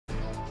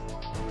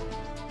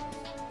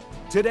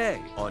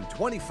Today on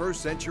 21st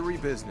Century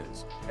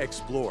Business,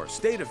 explore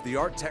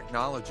state-of-the-art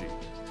technology,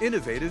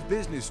 innovative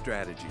business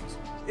strategies,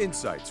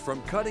 insights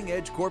from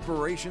cutting-edge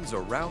corporations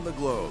around the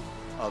globe,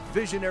 a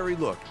visionary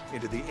look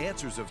into the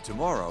answers of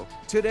tomorrow,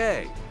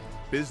 today.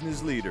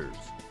 Business leaders,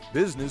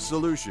 business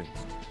solutions,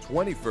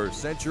 21st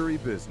Century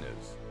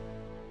Business.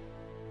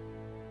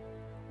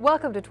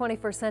 Welcome to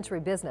 21st Century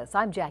Business.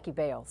 I'm Jackie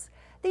Bales.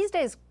 These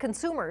days,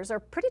 consumers are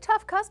pretty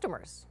tough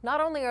customers.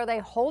 Not only are they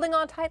holding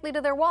on tightly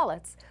to their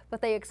wallets, but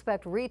they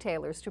expect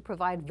retailers to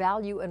provide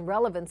value and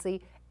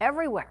relevancy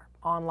everywhere,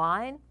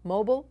 online,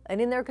 mobile,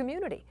 and in their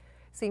community.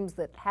 Seems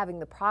that having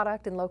the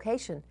product and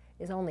location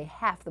is only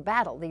half the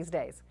battle these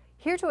days.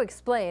 Here to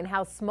explain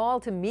how small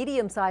to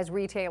medium-sized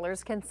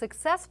retailers can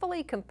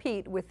successfully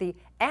compete with the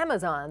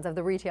Amazons of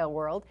the retail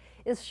world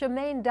is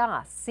Shemaine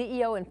Das,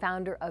 CEO and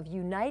founder of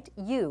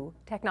UniteU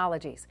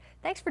Technologies.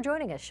 Thanks for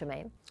joining us,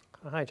 Shemaine.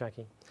 Hi,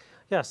 Jackie.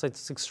 Yes,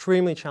 it's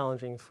extremely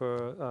challenging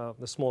for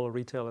the smaller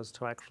retailers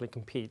to actually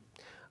compete.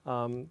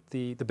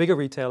 The bigger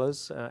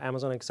retailers,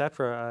 Amazon,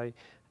 etc.,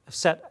 have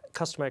set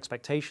customer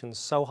expectations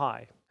so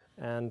high.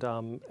 And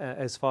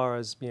as far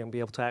as be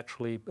able to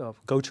actually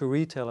go to a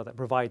retailer that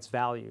provides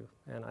value.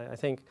 And I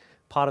think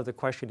part of the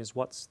question is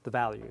what's the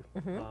value?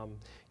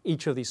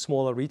 Each of these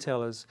smaller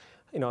retailers,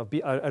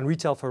 and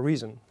retail for a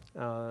reason.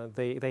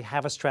 They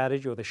have a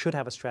strategy, or they should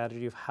have a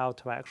strategy of how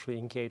to actually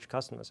engage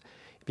customers.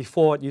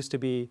 Before it used to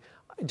be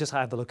just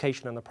have the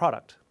location and the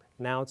product.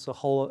 Now it's a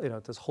whole,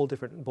 this whole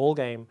different ball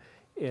game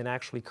in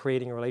actually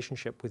creating a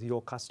relationship with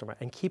your customer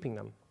and keeping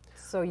them.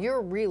 So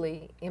you're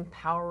really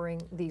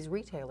empowering these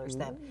retailers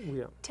then.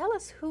 Yeah. Tell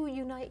us who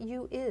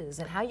UniteU is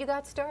and how you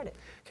got started.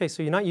 Okay,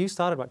 so UniteU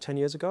started about 10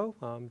 years ago,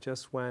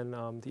 just when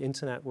the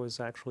internet was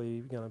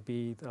actually going to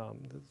be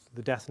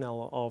the death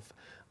knell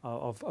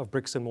of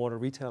bricks and mortar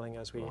retailing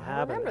as we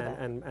have,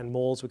 and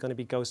malls were going to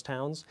be ghost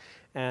towns.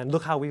 And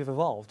look how we've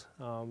evolved.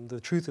 The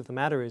truth of the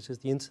matter is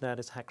the internet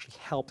has actually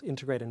helped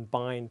integrate and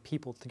bind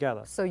people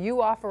together. So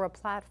you offer a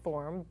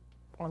platform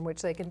on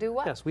which they can do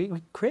what? Yes, we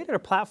created a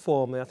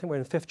platform, I think we're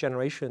in 5th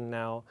generation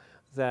now,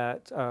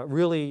 that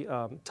really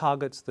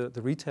targets the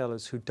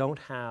retailers who don't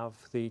have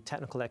the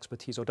technical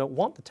expertise or don't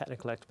want the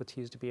technical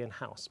expertise to be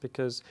in-house,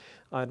 because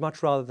they'd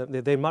much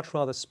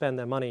rather spend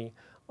their money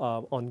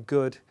on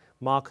good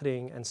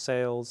marketing and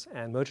sales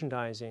and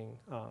merchandising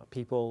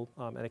people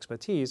and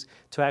expertise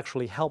to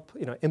actually help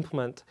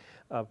implement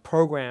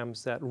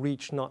programs that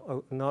reach not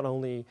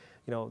only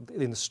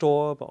in the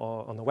store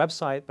or on the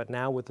website, but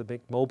now with the big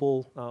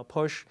mobile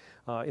push,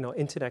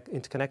 internet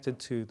interconnected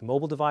to the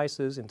mobile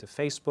devices, into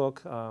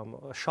Facebook,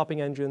 shopping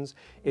engines.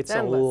 It's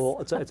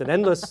an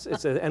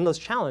endless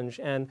challenge,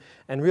 and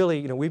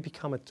really we've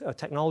become a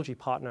technology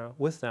partner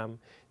with them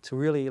to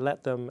really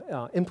let them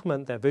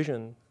implement their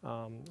vision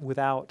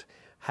without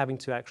having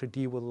to actually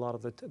deal with a lot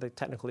of the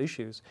technical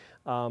issues.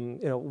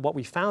 What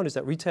we found is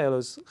that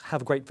retailers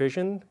have great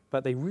vision,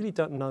 but they really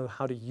don't know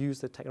how to use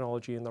the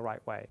technology in the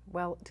right way.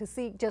 Well, to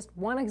see just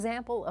one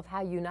example of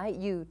how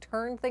UniteU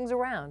turned things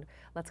around,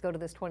 let's go to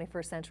this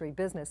 21st Century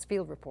Business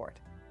Field Report.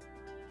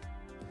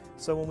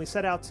 So when we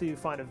set out to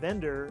find a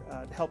vendor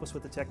to help us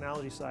with the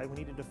technology side, we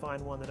needed to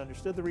find one that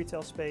understood the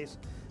retail space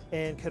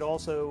and could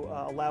also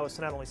allow us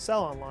to not only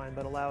sell online,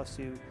 but allow us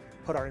to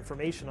put our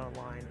information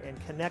online and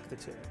connect the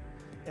two.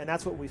 And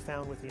that's what we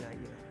found with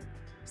UniteU.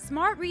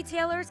 Smart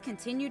retailers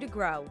continue to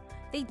grow.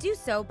 They do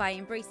so by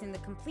embracing the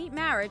complete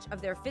marriage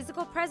of their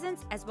physical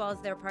presence as well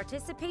as their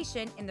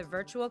participation in the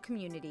virtual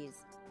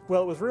communities.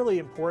 Well, it was really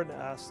important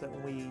to us that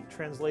when we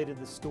translated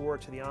the store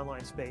to the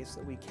online space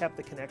that we kept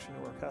the connection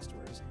to our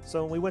customers.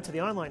 So when we went to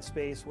the online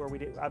space where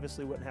we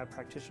obviously wouldn't have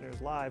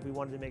practitioners live, we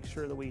wanted to make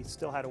sure that we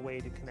still had a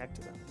way to connect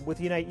to them. With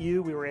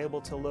UniteU, we were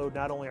able to load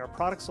not only our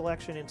product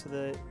selection into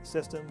the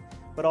system,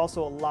 but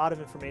also a lot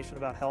of information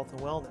about health and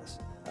wellness.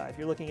 If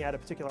you're looking at a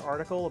particular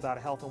article about a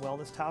health and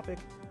wellness topic,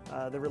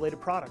 the related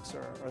products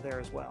are there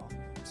as well.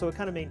 So it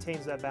kind of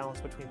maintains that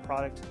balance between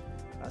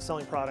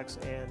selling products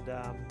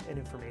and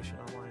information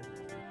online.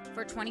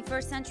 For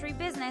 21st Century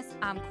Business,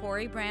 I'm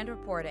Corey Brand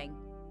reporting.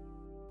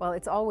 Well,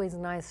 it's always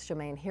nice,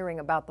 Shemaine, hearing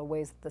about the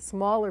ways that the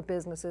smaller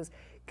businesses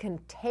can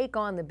take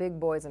on the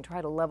big boys and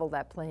try to level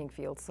that playing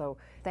field. So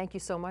thank you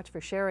so much for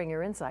sharing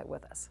your insight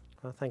with us.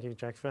 Well, thank you,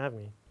 Jack, for having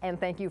me. And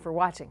thank you for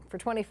watching. For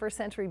 21st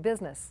Century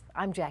Business,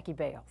 I'm Jackie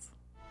Bales.